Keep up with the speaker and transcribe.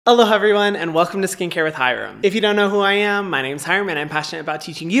Aloha everyone and welcome to Skincare with Hyram. If you don't know who I am, my name's Hyram and I'm passionate about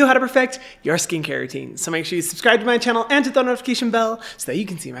teaching you how to perfect your skincare routine. So make sure you subscribe to my channel and hit the notification bell so that you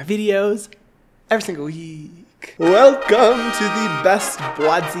can see my videos every single week. Welcome to the best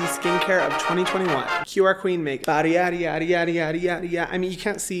Bladzi skincare of 2021. QR Queen make body yada yada yada yada yada yada. I mean, you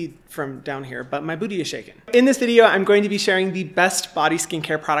can't see from down here, but my booty is shaking. In this video, I'm going to be sharing the best body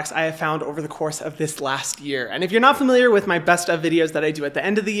skincare products I have found over the course of this last year. And if you're not familiar with my best of videos that I do at the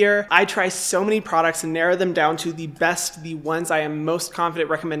end of the year, I try so many products and narrow them down to the best, the ones I am most confident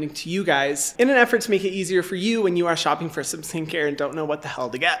recommending to you guys in an effort to make it easier for you when you are shopping for some skincare and don't know what the hell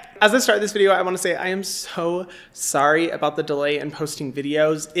to get. As I start this video, I want to say I am so sorry about the delay in posting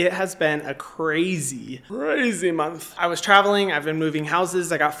videos. It has been a crazy month. I was traveling, I've been moving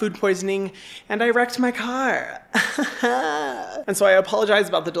houses, I got food poisoning, and I wrecked my car. And so I apologize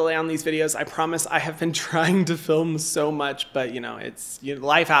about the delay on these videos. I promise I have been trying to film so much, but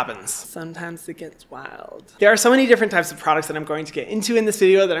life happens. Sometimes it gets wild. There are so many different types of products that I'm going to get into in this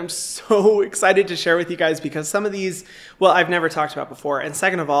video that I'm so excited to share with you guys because some of these, well, I've never talked about before. And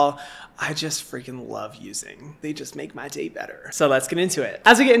second of all, I just freaking love using. They just make my day better. So let's get into it.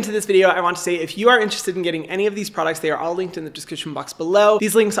 As we get into this video, I want to say if you are interested in getting any of these products, they are all linked in the description box below.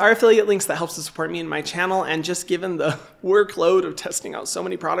 These links are affiliate links that helps to support me and my channel, and just given the workload of testing out so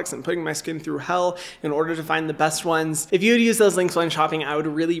many products and putting my skin through hell in order to find the best ones, if you would use those links when shopping, I would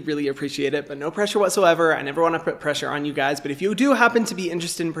really appreciate it, but no pressure whatsoever. I never want to put pressure on you guys, but if you do happen to be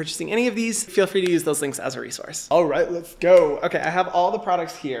interested in purchasing any of these, feel free to use those links as a resource. All right, let's go. Okay, I have all the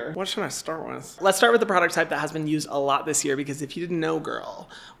products here. What should I start with? Let's start with the product type that has been used a lot this year because if you didn't know, girl,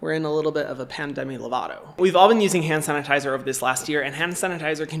 we're in a little bit of a pandemic lovato. We've all been using hand sanitizer over this last year, and hand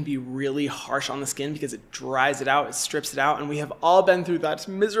sanitizer can be really harsh on the skin because it dries it out, it strips it out, and we have all been through that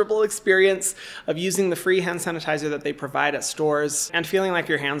miserable experience of using the free hand sanitizer that they provide at stores and feeling like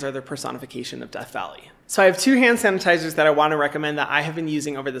your hands are the personification of Death Valley. So I have two hand sanitizers that I want to recommend that I have been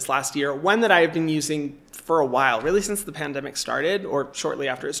using over this last year. One that I have been using for a while, really since the pandemic started or shortly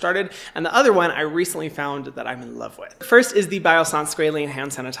after it started, and the other one I recently found that I'm in love with. First is the Biossance Squalane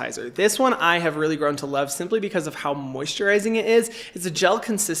hand sanitizer. This one I have really grown to love simply because of how moisturizing it is. It's a gel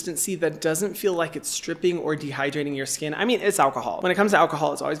consistency that doesn't feel like it's stripping or dehydrating your skin. I mean, it's alcohol. When it comes to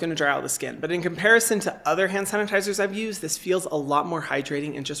alcohol, it's always going to dry out the skin, but in comparison to other hand sanitizers I've used, this feels a lot more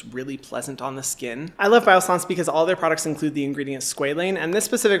hydrating and just really pleasant on the skin. I love Biossance because all their products include the ingredient squalane, and this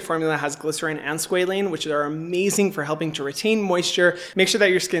specific formula has glycerin and squalane, which are amazing for helping to retain moisture, make sure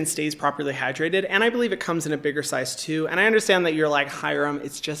that your skin stays properly hydrated, and I believe it comes in a bigger size too. And I understand that you're like, Hyram,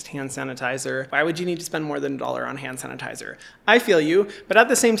 it's just hand sanitizer. Why would you need to spend more than $1 on hand sanitizer? I feel you, but at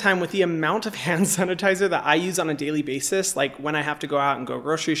the same time, with the amount of hand sanitizer that I use on a daily basis, like when I have to go out and go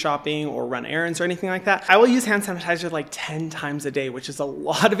grocery shopping or run errands or anything like that, I will use hand sanitizer like 10 times a day, which is a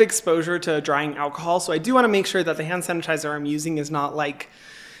lot of exposure to drying alcohol. So I do want to make sure that the hand sanitizer I'm using is not like,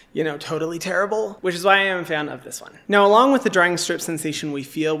 totally terrible, which is why I am a fan of this one. Now, along with the drying strip sensation we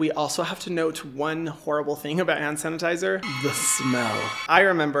feel, we also have to note one horrible thing about hand sanitizer: the smell. I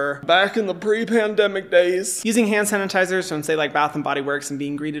remember back in the pre-pandemic days, using hand sanitizers from say like Bath & Body Works and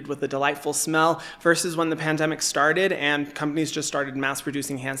being greeted with a delightful smell versus when the pandemic started and companies just started mass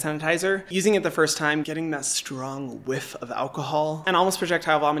producing hand sanitizer. Using it the first time, getting that strong whiff of alcohol and almost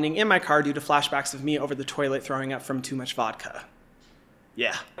projectile vomiting in my car due to flashbacks of me over the toilet throwing up from too much vodka.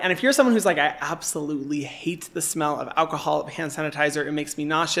 Yeah. And if you're someone who's like, I absolutely hate the smell of alcohol hand sanitizer, it makes me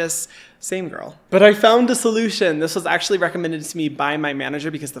nauseous, same girl. But I found a solution. This was actually recommended to me by my manager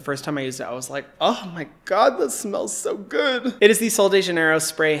because the first time I used it, I was like, oh my God, that smells so good. It is the Sol de Janeiro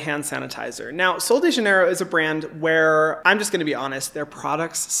spray hand sanitizer. Now, Sol de Janeiro is a brand where, I'm just gonna be honest, their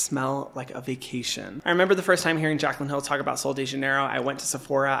products smell like a vacation. I remember the first time hearing Jaclyn Hill talk about Sol de Janeiro, I went to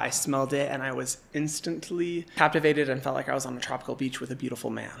Sephora, I smelled it, and I was instantly captivated and felt like I was on a tropical beach with a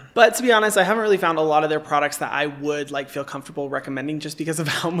beautiful man. But to be honest, I haven't really found a lot of their products that I would feel comfortable recommending just because of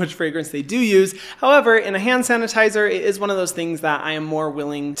how much fragrance they do use. However, in a hand sanitizer, it is one of those things that I am more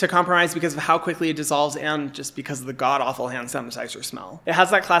willing to compromise because of how quickly it dissolves and just because of the god-awful hand sanitizer smell. It has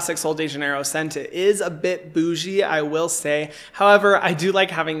that classic Sol de Janeiro scent. It is a bit bougie, I will say. However, I do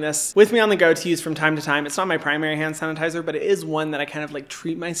like having this with me on the go to use from time to time. It's not my primary hand sanitizer, but it is one that I kind of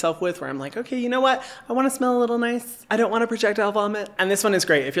treat myself with where I'm like, okay, you know what? I want to smell a little nice. I don't want to projectile vomit. And this one is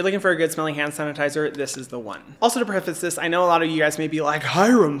great. If you're looking for a good smelling hand sanitizer, this is the one. Also, to preface this, I know a lot of you guys may be like,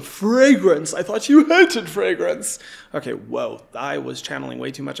 Hyram, fragrance. I thought you hated fragrance. Okay, whoa, I was channeling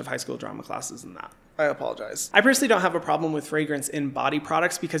way too much of high school drama classes in that. I apologize. I personally don't have a problem with fragrance in body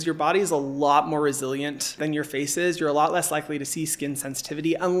products because your body is a lot more resilient than your face is. You're a lot less likely to see skin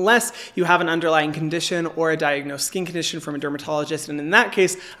sensitivity unless you have an underlying condition or a diagnosed skin condition from a dermatologist. And in that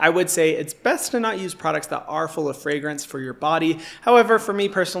case, I would say it's best to not use products that are full of fragrance for your body. However, for me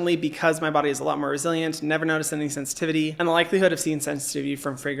personally, because my body is a lot more resilient, never noticed any sensitivity, and the likelihood of seeing sensitivity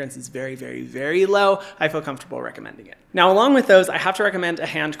from fragrance is very, very, very low, I feel comfortable recommending it. Now, along with those, I have to recommend a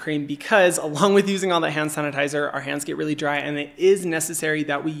hand cream because along with using all that hand sanitizer, our hands get really dry and it is necessary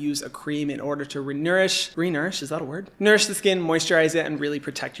that we use a cream in order to renourish, is that a word? Nourish the skin, moisturize it, and really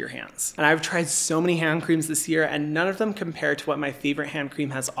protect your hands. And I've tried so many hand creams this year and none of them compare to what my favorite hand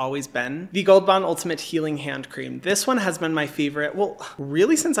cream has always been. The Gold Bond Ultimate Healing Hand Cream. This one has been my favorite, well,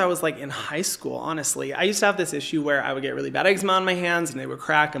 really since I was like in high school, honestly. I used to have this issue where I would get really bad eczema on my hands and they would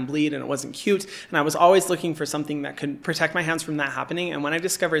crack and bleed and it wasn't cute. And I was always looking for something that could protect my hands from that happening. And when I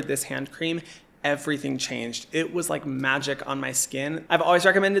discovered this hand cream, everything changed. It was like magic on my skin. I've always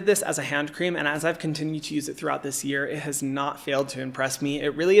recommended this as a hand cream, and as I've continued to use it throughout this year, it has not failed to impress me.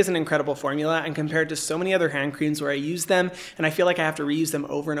 It really is an incredible formula, and compared to so many other hand creams where I use them and I feel like I have to reuse them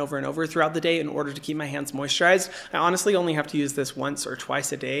over and over and over throughout the day in order to keep my hands moisturized, I honestly only have to use this once or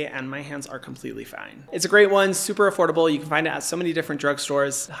twice a day and my hands are completely fine. It's a great one, super affordable. You can find it at so many different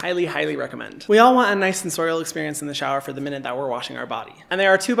drugstores. Highly, highly recommend. We all want a nice sensorial experience in the shower for the minute that we're washing our body. And there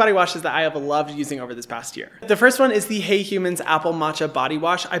are two body washes that I have loved using over this past year. The first one is the Hey Humans Apple Matcha Body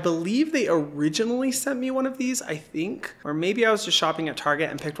Wash. I believe they originally sent me one of these, I think, or maybe I was just shopping at Target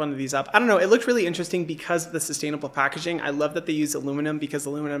and picked one of these up. I don't know, it looked really interesting because of the sustainable packaging. I love that they use aluminum because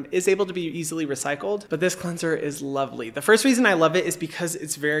aluminum is able to be easily recycled, but this cleanser is lovely. The first reason I love it is because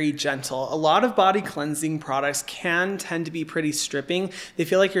it's very gentle. A lot of body cleansing products can tend to be pretty stripping. They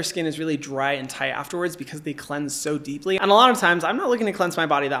feel like your skin is really dry and tight afterwards because they cleanse so deeply. And a lot of times I'm not looking to cleanse my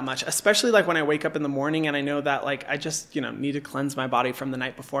body that much, especially like when I wake up in the morning and I know that like I just, need to cleanse my body from the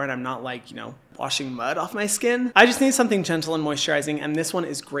night before and I'm not like, washing mud off my skin. I just need something gentle and moisturizing, and this one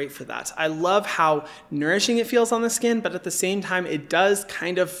is great for that. I love how nourishing it feels on the skin, but at the same time, it does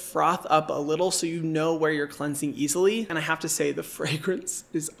kind of froth up a little so you know where you're cleansing easily. And I have to say, the fragrance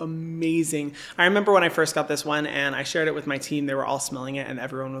is amazing. I remember when I first got this one and I shared it with my team, they were all smelling it and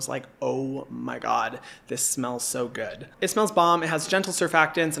everyone was like, oh my God, this smells so good. It smells bomb. It has gentle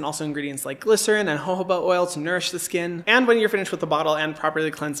surfactants and also ingredients like glycerin and jojoba oil to nourish the skin. And when you're finished with the bottle and properly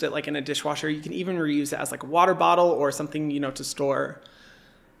cleansed it like in a dishwasher, you can even reuse it as like a water bottle or something, to store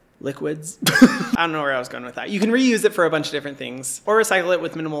liquids. I don't know where I was going with that. You can reuse it for a bunch of different things or recycle it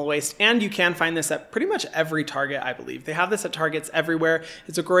with minimal waste. And you can find this at pretty much every Target, I believe. They have this at Targets everywhere.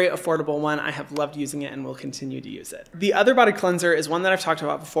 It's a great affordable one. I have loved using it and will continue to use it. The other body cleanser is one that I've talked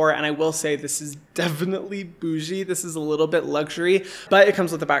about before, and I will say this is definitely bougie. This is a little bit luxury, but it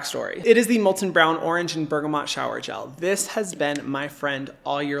comes with a backstory. It is the Molten Brown Orange and Bergamot Shower Gel. This has been my friend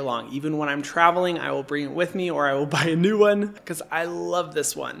all year long. Even when I'm traveling, I will bring it with me or I will buy a new one because I love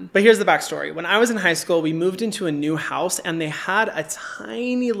this one. But here's the backstory. When I was in high school, we moved into a new house and they had a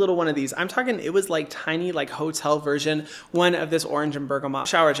tiny little one of these. I'm talking, it was like tiny, like hotel version, one of this orange and bergamot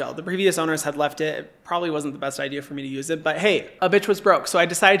shower gel. The previous owners had left it. It probably wasn't the best idea for me to use it, but hey, a bitch was broke. So I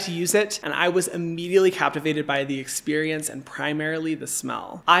decided to use it and I was immediately captivated by the experience and primarily the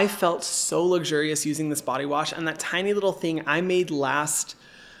smell. I felt so luxurious using this body wash, and that tiny little thing I made last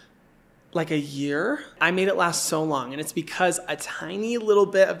like a year. I made it last so long, and it's because a tiny little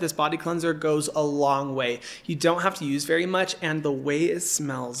bit of this body cleanser goes a long way. You don't have to use very much, and the way it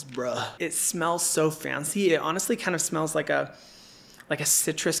smells, bruh. It smells so fancy. It honestly kind of smells like a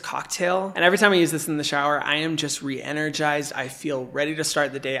citrus cocktail. And every time I use this in the shower, I am just re-energized. I feel ready to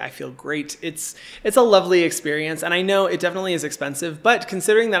start the day. I feel great. It's a lovely experience. And I know it definitely is expensive, but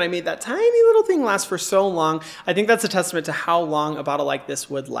considering that I made that tiny little thing last for so long, I think that's a testament to how long a bottle like this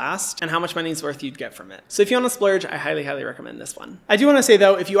would last and how much money's worth you'd get from it. So if you want to splurge, I highly, highly recommend this one. I do want to say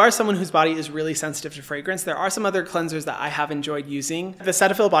though, if you are someone whose body is really sensitive to fragrance, there are some other cleansers that I have enjoyed using. The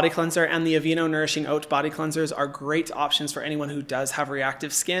Cetaphil Body Cleanser and the Aveeno Nourishing Oat Body Cleansers are great options for anyone who does have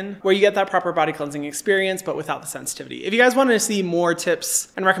reactive skin, where you get that proper body cleansing experience, but without the sensitivity. If you guys want to see more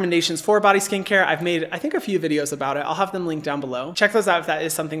tips and recommendations for body skincare, I've made, I think, a few videos about it. I'll have them linked down below. Check those out if that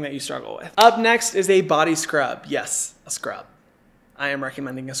is something that you struggle with. Up next is a body scrub. Yes, a scrub. I am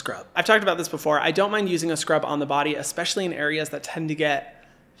recommending a scrub. I've talked about this before. I don't mind using a scrub on the body, especially in areas that tend to get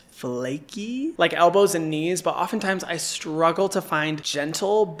flaky, like elbows and knees, but oftentimes I struggle to find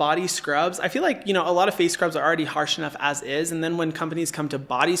gentle body scrubs. I feel like, you know, a lot of face scrubs are already harsh enough as is, and then when companies come to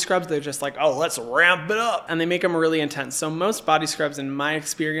body scrubs, they're just like, oh, let's ramp it up, and they make them really intense. So most body scrubs in my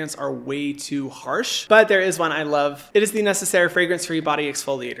experience are way too harsh, but there is one I love. It is the Necessaire fragrance-free body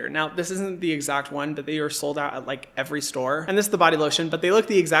exfoliator. Now, this isn't the exact one, but they are sold out at like every store, and this is the body lotion, but they look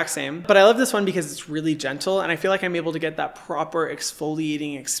the exact same. But I love this one because it's really gentle, and I feel like I'm able to get that proper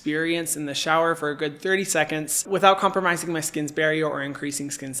exfoliating experience in the shower for a good 30 seconds without compromising my skin's barrier or increasing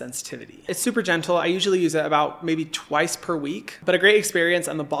skin sensitivity. It's super gentle. I usually use it about maybe twice per week, but a great experience,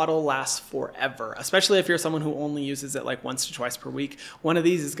 and the bottle lasts forever, especially if you're someone who only uses it like once to twice per week. One of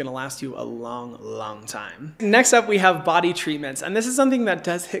these is going to last you a long time. Next up, we have body treatments, and this is something that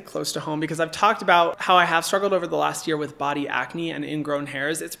does hit close to home because I've talked about how I have struggled over the last year with body acne and ingrown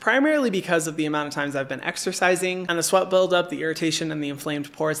hairs. It's primarily because of the amount of times I've been exercising and the sweat buildup, the irritation, and the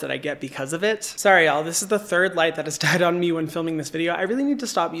inflamed pores that I get because of it. Sorry, y'all, this is the third light that has died on me when filming this video. I really need to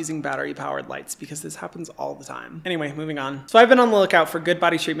stop using battery-powered lights because this happens all the time. Anyway, moving on. So I've been on the lookout for good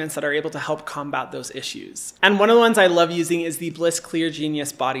body treatments that are able to help combat those issues. And one of the ones I love using is the Bliss Clear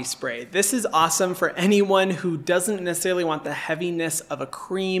Genius Body Spray. This is awesome for anyone who doesn't necessarily want the heaviness of a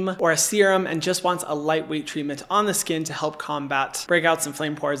cream or a serum and just wants a lightweight treatment on the skin to help combat breakouts,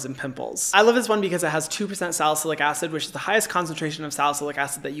 inflamed pores, and pimples. I love this one because it has 2% salicylic acid, which is the highest concentration of salicylic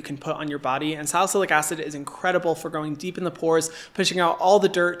acid that you can put on your body. And salicylic acid is incredible for going deep in the pores, pushing out all the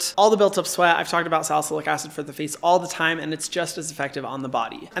dirt, all the built up sweat. I've talked about salicylic acid for the face all the time, and it's just as effective on the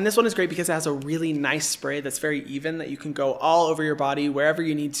body. And this one is great because it has a really nice spray that's very even that you can go all over your body wherever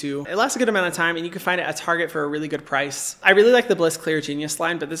you need to. It lasts a good amount of time, and you can find it at Target for a really good price. I really like the Bliss Clear Genius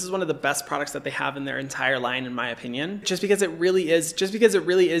line, but this is one of the best products that they have in their entire line, in my opinion, just because it really is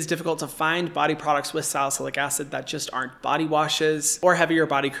difficult to find body products with salicylic acid that just aren't body washes or heavier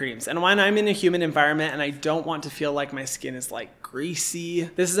body creams. And when I'm in a humid environment and I don't want to feel like my skin is like greasy,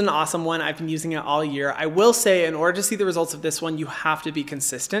 this is an awesome one. I've been using it all year. I will say, in order to see the results of this one, you have to be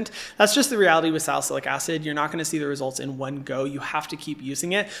consistent. That's just the reality with salicylic acid. You're not going to see the results in one go. You have to keep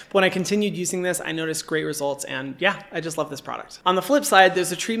using it. But when I continued using this, I noticed great results, and yeah, I just love this product. On the flip side,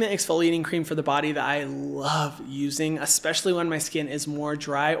 there's a treatment exfoliating cream for the body that I love using, especially when my skin is more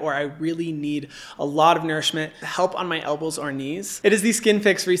dry or I really need a lot of nourishment to help on my elbows or knees. It is the Skin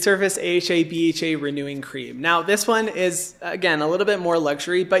Fix Resurface AHA BHA Renewing Cream. Now, this one is, again, a little bit more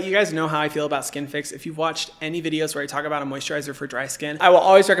luxury, but you guys know how I feel about Skin Fix. If you've watched any videos where I talk about a moisturizer for dry skin, I will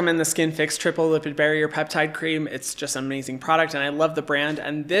always recommend the Skin Fix Triple Lipid Barrier Peptide Cream. It's just an amazing product, and I love the brand.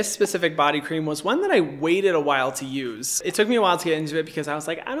 And this specific body cream was one that I waited a while to use. It took me a while to get into it because I was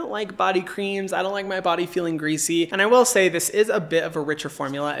like, I don't like body creams. I don't like my body feeling greasy. And I will say this is a bit of a richer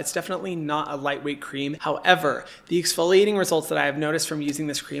formula. It's definitely not a lightweight cream. However, the exfoliating results that I have noticed from using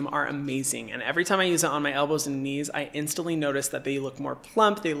this cream are amazing. And every time I use it on my elbows and knees, I instantly notice that they look more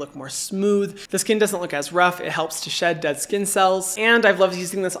plump, they look more smooth. The skin doesn't look as rough. It helps to shed dead skin cells. And I've loved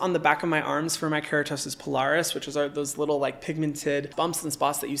using this on the back of my arms for my keratosis pilaris, which are those little like pigmented bumps and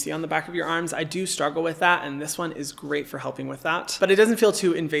spots that you see on the back of your arms. I do struggle with that, and this one is great for helping with that. But it doesn't feel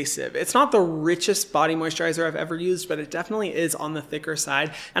too invasive. It's not the richest body moisturizer I've ever used, but it definitely is on the thicker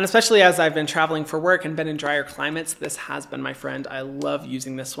side. And especially as I've been traveling for work and been in drier climates, this has been my friend. I love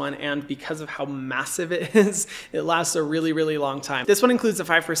using this one, and because of how massive it is, it lasts a really long time. This one includes a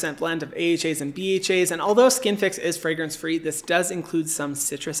 5% blend of AHAs and BHAs, and although Skin Fix is fragrance free, this does include some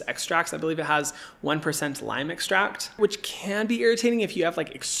citrus extracts. I believe it has 1% lime extract, which can be irritating if you have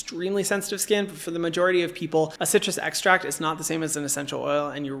like extremely sensitive skin, but for the majority of people, a citrus extract is not the same as an essential oil,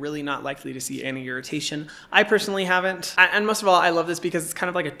 and you're really not likely to see any irritation. I personally haven't. And most of all, I love this because it's kind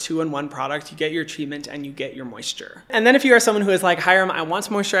of like a 2-in-1 product. You get your treatment and you get your moisture. And then if you are someone who is like, Hyram, I want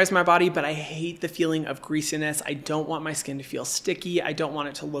to moisturize my body, but I hate the feeling of greasiness. I don't want my skin to feel sticky. I don't want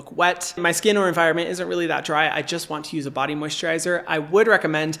it to look wet. My skin or environment isn't really that dry. I just want to use a body moisturizer. I would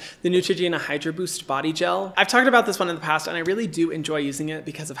recommend the Neutrogena HydroBoost Body Gel. I've talked about this one in the past, and I really do enjoy using it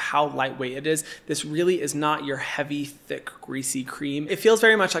because of how lightweight it is. This really is not your heavy, thick, greasy cream. It feels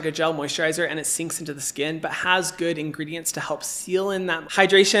very much like a gel moisturizer, and it sinks into the skin, but has good ingredients to help seal in that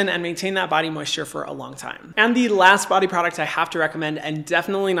hydration and maintain that body moisture for a long time. And the last body product I have to recommend, and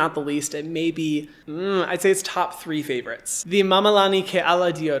definitely not the least, it may be, I'd say it's top 3 favorites. The Mamalani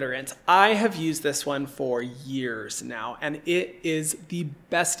Keala deodorant. I have used this one for years now, and it is the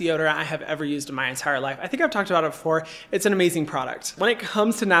best deodorant I have ever used in my entire life. I think I've talked about it before. It's an amazing product. When it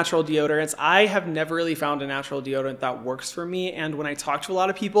comes to natural deodorants, I have never really found a natural deodorant that works for me, and when I talk to a lot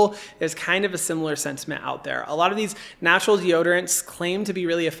of people, there's kind of a similar sentiment out there. A lot of these natural deodorants claim to be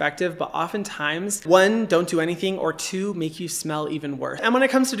really effective, but oftentimes, 1, don't do anything, or 2, make you smell even even worse. And when it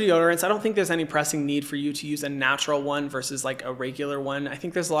comes to deodorants, I don't think there's any pressing need for you to use a natural one versus like a regular one. I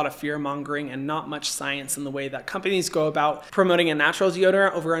think there's a lot of fear mongering and not much science in the way that companies go about promoting a natural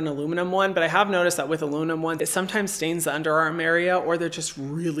deodorant over an aluminum one. But I have noticed that with aluminum ones, it sometimes stains the underarm area, or they're just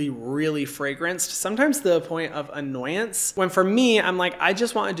really, really fragranced, sometimes to the point of annoyance. When for me, I'm like, I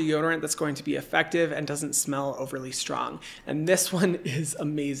just want a deodorant that's going to be effective and doesn't smell overly strong. And this one is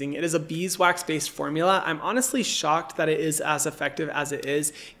amazing. It is a beeswax based formula. I'm honestly shocked that it is as effective as it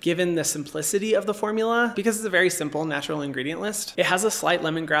is, given the simplicity of the formula, because it's a very simple natural ingredient list. It has a slight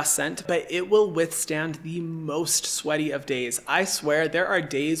lemongrass scent, but it will withstand the most sweaty of days. I swear there are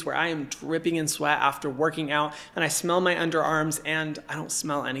days where I am dripping in sweat after working out and I smell my underarms and I don't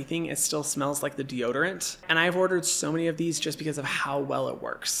smell anything. It still smells like the deodorant. And I've ordered so many of these just because of how well it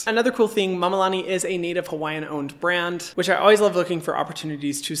works. Another cool thing, Mamalani is a native Hawaiian owned brand, which I always love looking for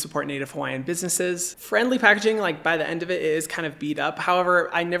opportunities to support native Hawaiian businesses. Friendly packaging, like by the end of it, it is kind of beat up. However,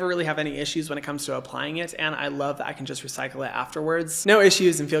 I never really have any issues when it comes to applying it, and I love that I can just recycle it afterwards. No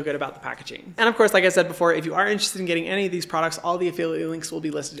issues and feel good about the packaging. And of course, like I said before, if you are interested in getting any of these products, all the affiliate links will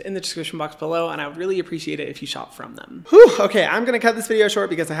be listed in the description box below, and I would really appreciate it if you shop from them. Whew, okay, I'm gonna cut this video short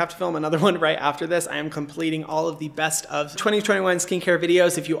because I have to film another one right after this. I am completing all of the best of 2021 skincare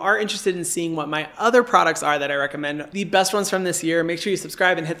videos. If you are interested in seeing what my other products are that I recommend, the best ones from this year, make sure you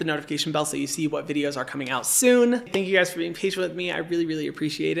subscribe and hit the notification bell so you see what videos are coming out soon. Thank you guys for being patient with me. I really, really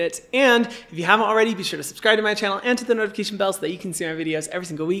appreciate it. And if you haven't already, be sure to subscribe to my channel and to the notification bell so that you can see my videos every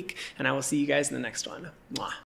single week. And I will see you guys in the next one. Mwah.